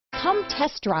Come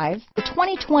test drive the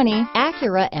 2020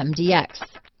 Acura MDX.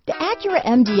 The Acura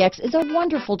MDX is a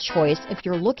wonderful choice if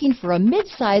you're looking for a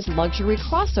mid-size luxury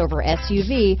crossover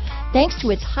SUV thanks to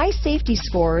its high safety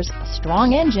scores,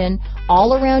 strong engine,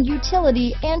 all-around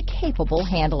utility, and capable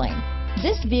handling.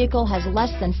 This vehicle has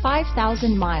less than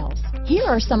 5,000 miles. Here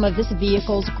are some of this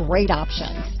vehicle's great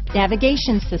options: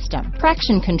 navigation system,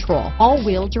 traction control,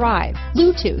 all-wheel drive,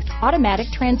 Bluetooth, automatic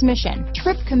transmission,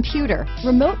 trip computer,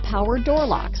 remote power door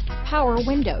locks, power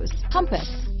windows, compass,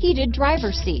 heated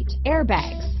driver's seat,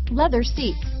 airbags, leather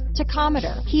seats,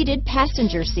 tachometer, heated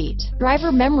passenger seat, driver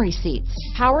memory seats,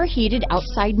 power heated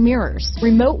outside mirrors,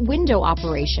 remote window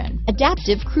operation,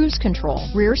 adaptive cruise control,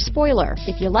 rear spoiler.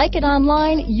 If you like it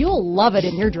online, you'll love it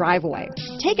in your driveway.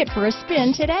 Take it for a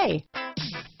spin today.